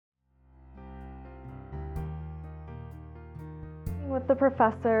with the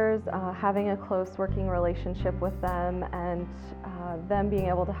professors, having a close working relationship with them, and them being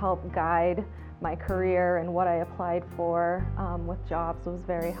able to help guide my career and what I applied for with jobs was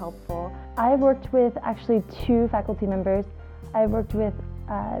very helpful. I've worked with actually 2 faculty members. I've worked with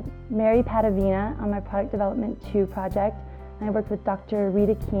Mary Padavina on my Product Development 2 project, and I worked with Dr.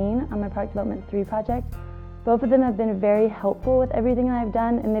 Rita Keene on my Product Development 3 project. Both of them have been very helpful with everything that I've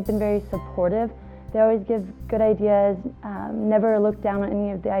done, and they've been very supportive. They always give good ideas, never look down on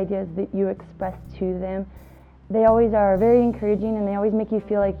any of the ideas that you express to them. They always are very encouraging, and they always make you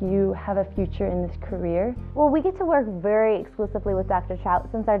feel like you have a future in this career. Well, we get to work very exclusively with Dr. Trout.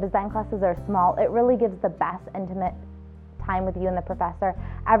 Since our design classes are small, it really gives the best intimate time with you and the professor.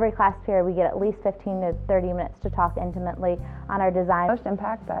 Every class period we get at least 15 to 30 minutes to talk intimately on our design. The most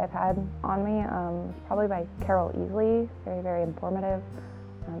impact that I've had on me is probably by Carol Easley. Very, very informative.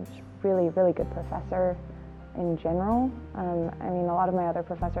 She's really, really good professor in general. I mean, a lot of my other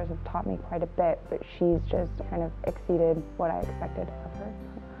professors have taught me quite a bit, but she's just kind of exceeded what I expected of her.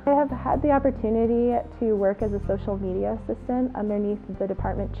 I have had the opportunity to work as a social media assistant underneath the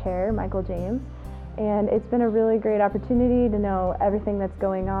department chair, Michael James, and it's been a really great opportunity to know everything that's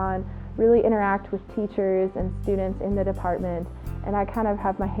going on, really interact with teachers and students in the department, and I kind of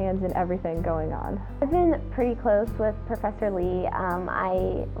have my hands in everything going on. I've been pretty close with Professor Lee.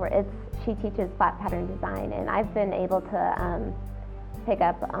 She teaches flat pattern design, and I've been able to pick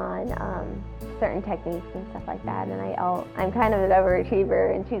up on certain techniques and stuff like that, and I'm kind of an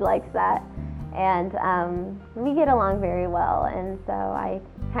overachiever, and she likes that, and we get along very well, and so I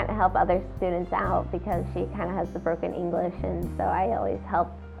kind of help other students out because she kind of has the broken English, and so I always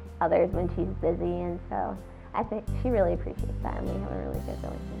help others when she's busy, and so I think she really appreciates that, and we have a really good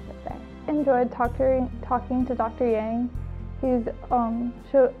relationship there. Enjoyed talking to Dr. Yang. He's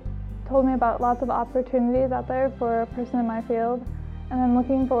told me about lots of opportunities out there for a person in my field, and I'm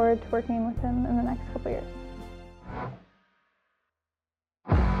looking forward to working with him in the next couple years.